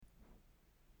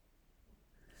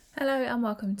Hello and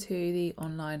welcome to the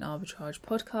Online Arbitrage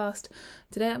podcast.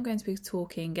 Today I'm going to be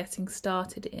getting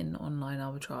started in online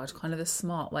arbitrage, kind of the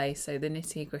smart way, so the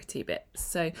nitty gritty bits.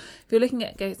 So if you're looking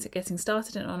at getting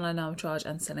started in online arbitrage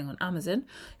and selling on Amazon,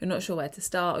 you're not sure where to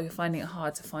start, or you're finding it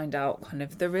hard to find out kind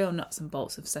of the real nuts and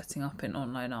bolts of setting up in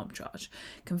online arbitrage.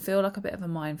 It can feel like a bit of a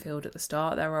minefield at the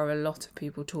start. There are a lot of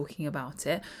people talking about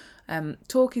it.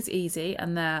 Talk is easy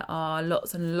and there are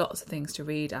lots and lots of things to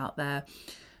read out there.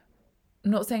 I'm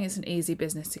not saying it's an easy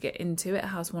business to get into. It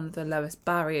has one of the lowest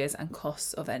barriers and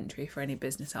costs of entry for any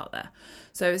business out there.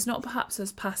 So it's not perhaps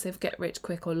as passive, get rich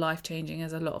quick or life-changing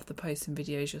as a lot of the posts and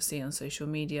videos you'll see on social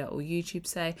media or YouTube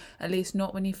say, at least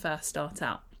not when you first start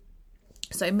out.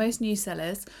 So most new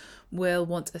sellers will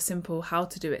want a simple how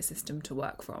to do it system to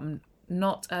work from,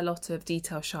 not a lot of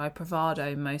detail-shy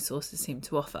bravado most sources seem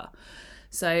to offer.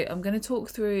 So I'm going to talk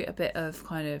through a bit of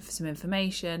kind of some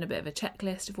information, a bit of a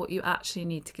checklist of what you actually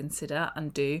need to consider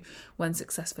and do when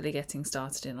successfully getting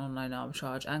started in online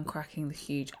arbitrage and cracking the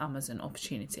huge Amazon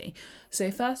opportunity.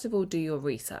 So first of all, do your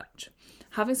research.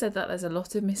 Having said that, there's a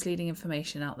lot of misleading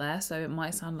information out there, so it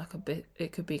might sound like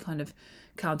it could be kind of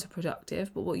counterproductive,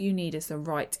 but what you need is the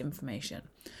right information.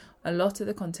 A lot of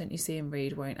the content you see and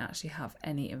read won't actually have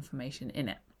any information in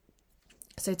it.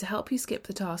 So to help you skip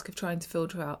the task of trying to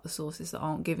filter out the sources that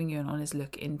aren't giving you an honest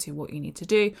look into what you need to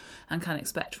do and can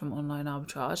expect from online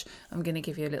arbitrage, I'm going to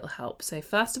give you a little help. So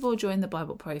first of all, join the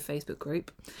Bible Pro Facebook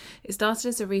group. It started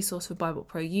as a resource for Bible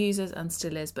Pro users and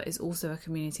still is, but is also a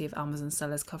community of Amazon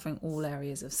sellers covering all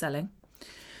areas of selling.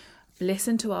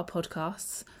 Listen to our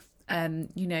podcasts.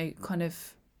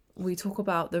 We talk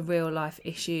about the real life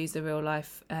issues, the real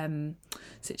life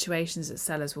situations that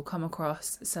sellers will come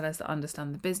across, sellers that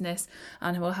understand the business,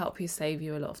 and will help you save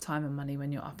you a lot of time and money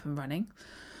when you're up and running.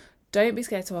 Don't be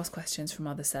scared to ask questions from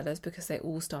other sellers because they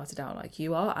all started out like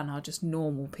you are and are just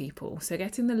normal people. So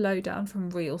getting the lowdown from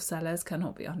real sellers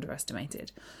cannot be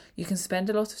underestimated. You can spend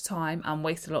a lot of time and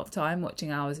waste a lot of time watching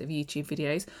hours of YouTube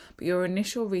videos, but your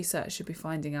initial research should be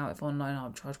finding out if online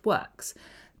arbitrage works.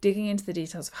 Digging into the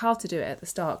details of how to do it at the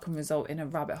start can result in a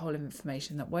rabbit hole of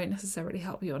information that won't necessarily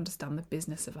help you understand the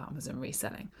business of Amazon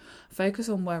reselling. Focus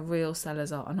on where real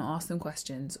sellers are and ask them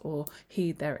questions or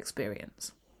heed their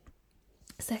experience.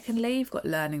 Secondly, you've got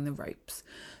learning the ropes.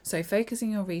 So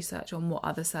focusing your research on what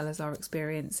other sellers are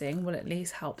experiencing will at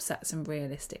least help set some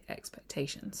realistic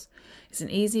expectations. It's an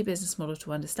easy business model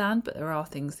to understand, but there are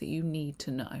things that you need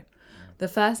to know. The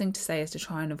first thing to say is to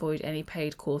try and avoid any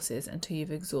paid courses until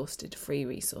you've exhausted free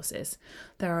resources.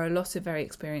 There are a lot of very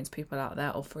experienced people out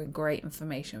there offering great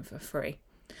information for free.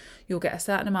 You'll get a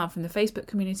certain amount from the Facebook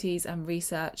communities and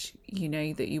research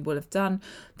that you will have done,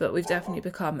 but we've definitely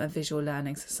become a visual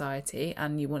learning society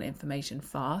and you want information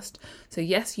fast. So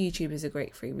yes, YouTube is a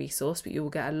great free resource, but you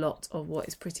will get a lot of what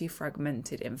is pretty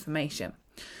fragmented information.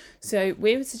 So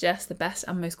we would suggest the best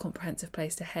and most comprehensive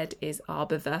place to head is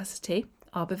arbiversity.com.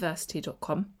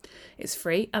 It's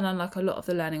free, and unlike a lot of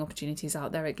the learning opportunities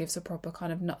out there, it gives a proper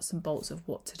kind of nuts and bolts of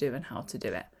what to do and how to do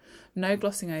it. No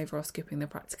glossing over or skipping the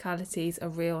practicalities, a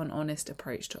real and honest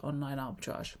approach to online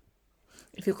arbitrage.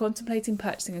 If you're contemplating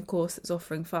purchasing a course that's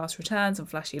offering fast returns and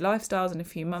flashy lifestyles in a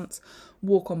few months,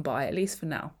 walk on by, at least for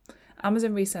now.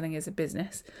 Amazon reselling is a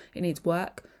business. It needs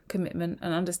work, commitment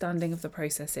and understanding of the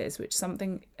processes, which is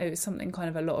something kind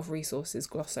of a lot of resources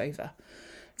gloss over.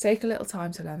 Take a little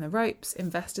time to learn the ropes,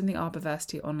 invest in the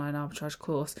Arbitrage online arbitrage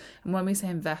course. And when we say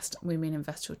invest, we mean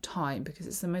invest your time because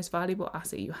it's the most valuable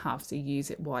asset you have, so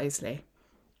use it wisely.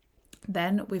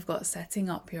 Then we've got setting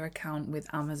up your account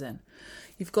with Amazon.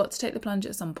 You've got to take the plunge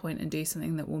at some point and do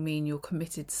something that will mean you're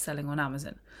committed to selling on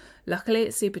Amazon. Luckily,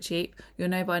 it's super cheap. You'll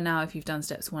know by now if you've done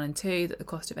steps 1 and 2 that the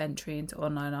cost of entry into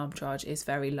online arbitrage is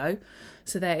very low.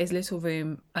 So there is little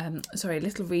reason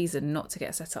not to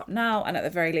get set up now and at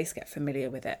the very least get familiar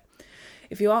with it.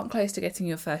 If you aren't close to getting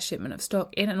your first shipment of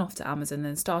stock in and off to Amazon,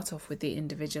 then start off with the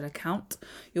individual account.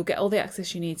 You'll get all the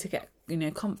access you need to get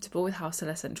comfortable with how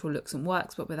Seller Central looks and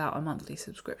works, but without a monthly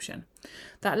subscription.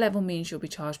 That level means you'll be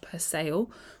charged per sale,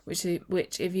 which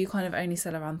if you kind of only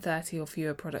sell around 30 or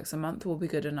fewer products a month will be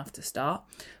good enough to start.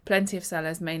 Plenty of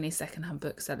sellers, mainly second-hand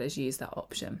book sellers, use that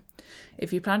option.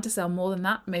 If you plan to sell more than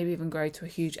that, maybe even grow to a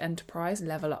huge enterprise,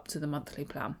 level up to the monthly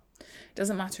plan. It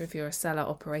doesn't matter if you're a seller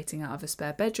operating out of a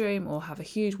spare bedroom or have a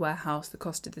huge warehouse, the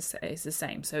cost is the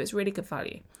same, so it's really good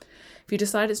value. If you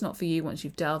decide it's not for you once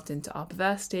you've delved into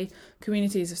Arbitrage,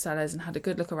 communities of sellers and had a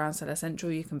good look around Seller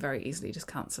Central, you can very easily just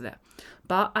cancel it.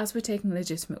 But as we're taking a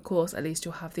legitimate course, at least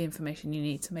you'll have the information you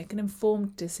need to make an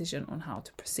informed decision on how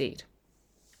to proceed.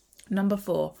 Number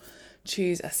 4,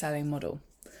 choose a selling model.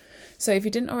 So if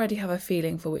you didn't already have a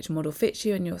feeling for which model fits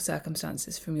you and your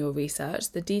circumstances from your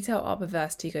research, the detail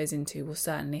Arbitrage goes into will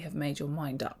certainly have made your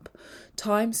mind up.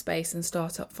 Time, space and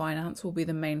startup finance will be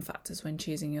the main factors when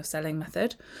choosing your selling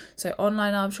method. So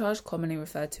online arbitrage, commonly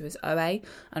referred to as OA,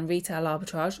 and retail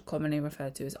arbitrage, commonly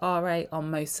referred to as RA, are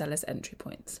most sellers' entry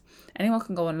points. Anyone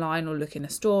can go online or look in a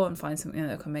store and find something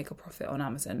that can make a profit on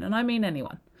Amazon, and I mean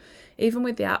anyone. Even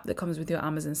with the app that comes with your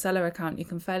Amazon seller account, you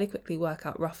can fairly quickly work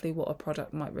out roughly what a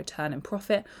product might return in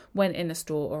profit when in a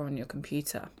store or on your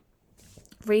computer.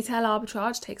 Retail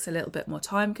arbitrage takes a little bit more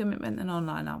time commitment than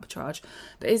online arbitrage,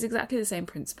 but is exactly the same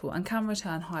principle and can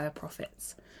return higher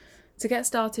profits. To get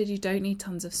started, you don't need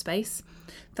tons of space,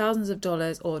 thousands of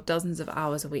dollars or dozens of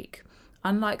hours a week.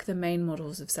 Unlike the main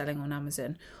models of selling on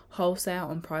Amazon,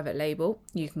 wholesale and private label,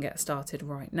 you can get started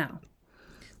right now.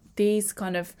 These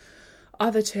kind of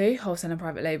other two, wholesale and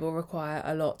private label, require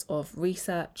a lot of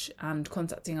research and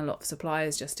contacting a lot of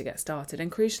suppliers just to get started,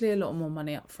 and crucially a lot more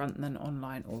money up front than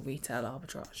online or retail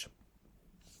arbitrage.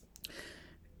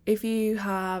 If you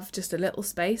have just a little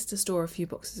space to store a few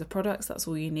boxes of products, that's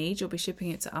all you need. You'll be shipping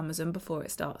it to Amazon before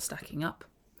it starts stacking up.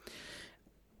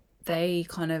 They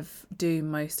kind of do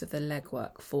most of the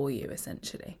legwork for you,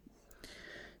 essentially.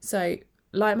 So,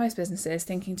 like most businesses,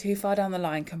 thinking too far down the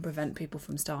line can prevent people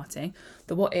from starting.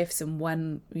 The what ifs and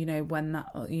when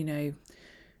that,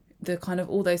 the kind of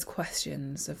all those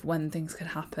questions of when things could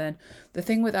happen. The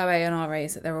thing with OA and RA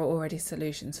is that there are already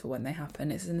solutions for when they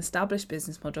happen. It's an established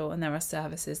business model and there are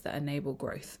services that enable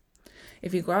growth.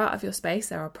 If you grow out of your space,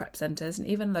 there are prep centres and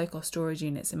even low-cost storage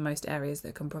units in most areas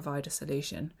that can provide a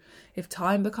solution. If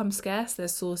time becomes scarce,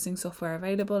 there's sourcing software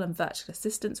available and virtual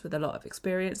assistants with a lot of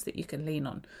experience that you can lean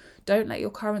on. Don't let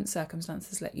your current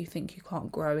circumstances let you think you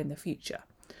can't grow in the future.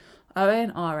 OA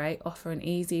and RA offer an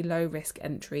easy, low-risk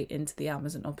entry into the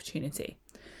Amazon opportunity.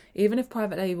 Even if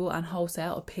private label and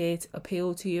wholesale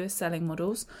appeal to you as selling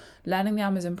models, learning the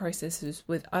Amazon processes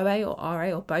with OA or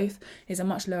RA or both is a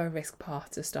much lower risk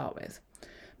path to start with.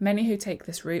 Many who take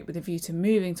this route with a view to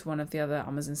moving to one of the other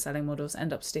Amazon selling models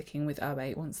end up sticking with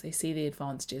OA once they see the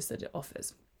advantages that it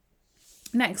offers.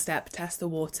 Next step, test the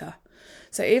water.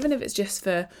 So even if it's just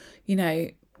for, your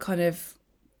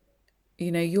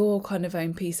kind of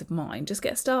own peace of mind, just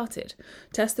get started.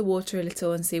 Test the water a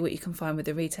little and see what you can find with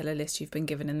the retailer list you've been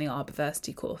given in the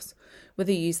Arbitrage course.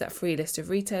 Whether you use that free list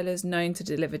of retailers known to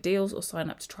deliver deals or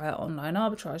sign up to try out online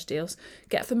arbitrage deals,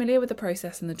 get familiar with the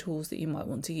process and the tools that you might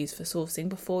want to use for sourcing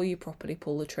before you properly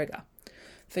pull the trigger.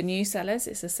 For new sellers,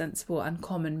 it's a sensible and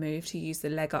common move to use the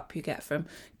leg up you get from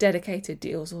dedicated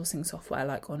deal sourcing software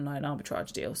like online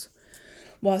arbitrage deals.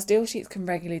 Whilst deal sheets can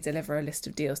regularly deliver a list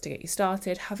of deals to get you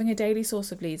started, having a daily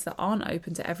source of leads that aren't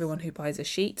open to everyone who buys a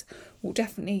sheet will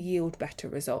definitely yield better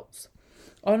results.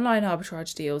 Online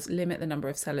arbitrage deals limit the number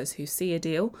of sellers who see a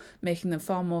deal, making them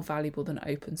far more valuable than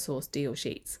open source deal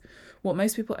sheets. What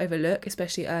most people overlook,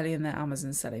 especially early in their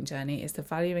Amazon selling journey, is the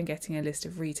value in getting a list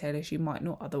of retailers you might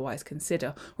not otherwise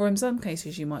consider, or in some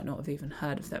cases you might not have even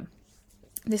heard of them.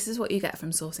 This is what you get from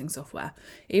sourcing software.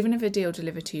 Even if a deal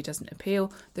delivered to you doesn't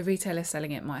appeal, the retailer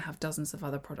selling it might have dozens of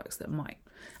other products that might.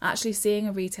 Actually, seeing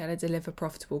a retailer deliver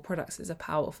profitable products is a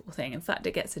powerful thing. In fact,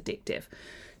 it gets addictive.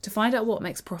 To find out what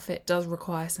makes profit does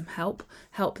require some help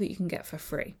that you can get for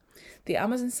free. The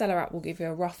Amazon Seller app will give you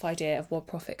a rough idea of what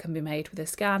profit can be made with a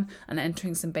scan and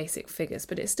entering some basic figures,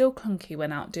 but it's still clunky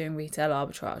when out doing retail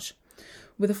arbitrage.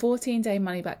 With a 14-day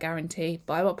money-back guarantee,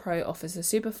 BuyBot Pro offers a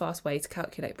super fast way to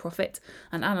calculate profit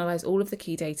and analyse all of the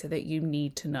key data that you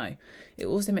need to know. It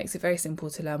also makes it very simple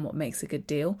to learn what makes a good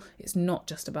deal. It's not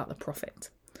just about the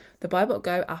profit. The BuyBot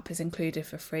Go app is included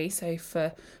for free, so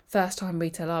for first-time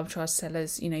retail arbitrage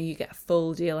sellers, you get a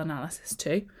full deal analysis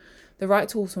too. The right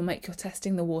tools will make your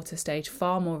testing the water stage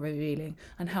far more revealing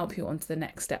and help you onto the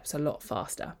next steps a lot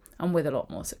faster and with a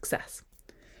lot more success.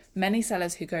 Many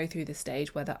sellers who go through this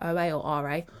stage, whether OA or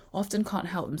RA, often can't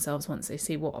help themselves once they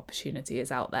see what opportunity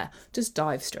is out there. Just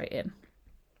dive straight in.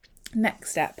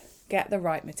 Next step, get the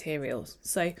right materials.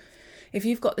 So if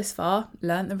you've got this far,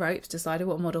 learnt the ropes, decided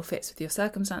what model fits with your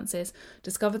circumstances,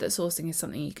 discovered that sourcing is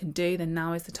something you can do, then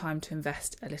now is the time to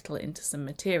invest a little into some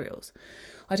materials.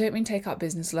 I don't mean take out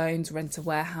business loans, rent a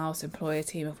warehouse, employ a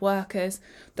team of workers.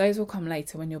 Those will come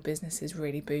later when your business is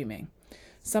really booming.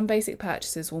 Some basic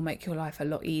purchases will make your life a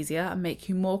lot easier and make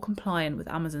you more compliant with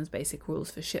Amazon's basic rules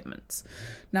for shipments.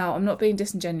 Now, I'm not being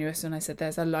disingenuous when I said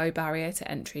there's a low barrier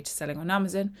to entry to selling on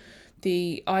Amazon.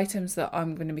 The items that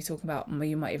I'm going to be talking about,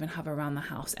 you might even have around the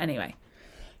house anyway.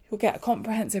 You'll get a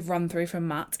comprehensive run through from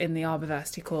Matt in the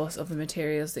Arbitrage course of the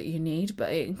materials that you need,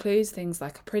 but it includes things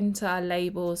like a printer,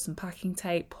 labels, some packing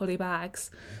tape, poly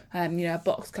bags, a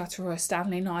box cutter or a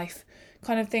Stanley knife,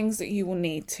 kind of things that you will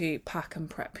need to pack and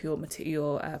prep your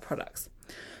products.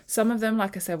 Some of them,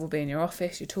 like I said, will be in your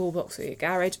office, your toolbox or your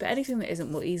garage, but anything that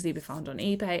isn't will easily be found on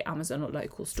eBay, Amazon or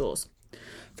local stores.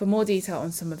 For more detail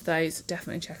on some of those,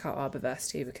 definitely check out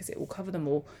Arbitrage because it will cover them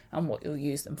all and what you'll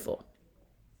use them for.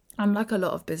 Unlike a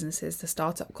lot of businesses, the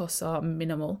startup costs are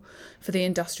minimal. For the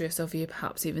industrious of you,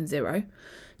 perhaps even zero.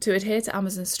 To adhere to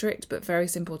Amazon's strict but very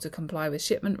simple to comply with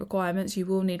shipment requirements, you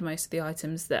will need most of the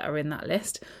items that are in that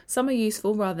list. Some are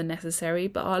useful rather than necessary,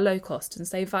 but are low cost and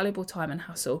save valuable time and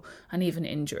hassle and even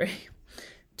injury.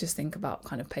 Just think about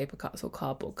kind of paper cuts or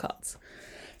cardboard cuts.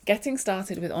 Getting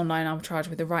started with online arbitrage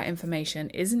with the right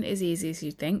information isn't as easy as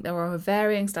you'd think. There are a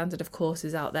varying standard of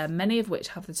courses out there, many of which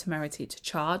have the temerity to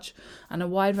charge, and a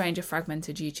wide range of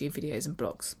fragmented YouTube videos and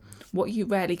blogs. What you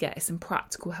rarely get is some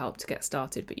practical help to get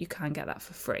started, but you can get that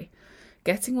for free.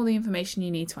 Getting all the information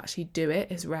you need to actually do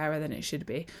it is rarer than it should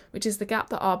be, which is the gap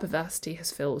that Arbitrage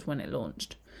has filled when it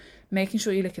launched. Making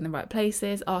sure you look in the right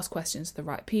places, ask questions to the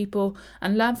right people,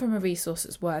 and learn from a resource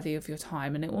that's worthy of your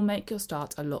time, and it will make your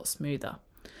start a lot smoother.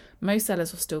 Most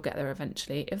sellers will still get there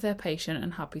eventually if they're patient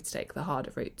and happy to take the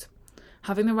harder route.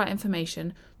 Having the right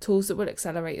information, tools that will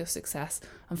accelerate your success,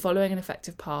 and following an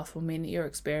effective path will mean that your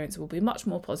experience will be much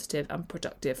more positive and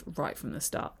productive right from the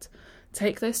start.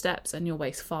 Take those steps and you'll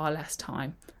waste far less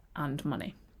time and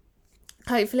money.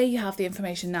 Hopefully you have the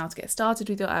information now to get started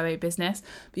with your OA business,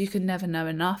 but you can never know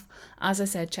enough. As I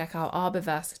said, check out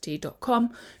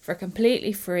arbiversity.com for a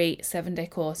completely free 7-day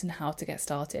course on how to get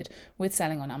started with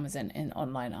selling on Amazon in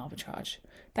online arbitrage.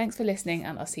 Thanks for listening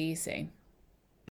and I'll see you soon.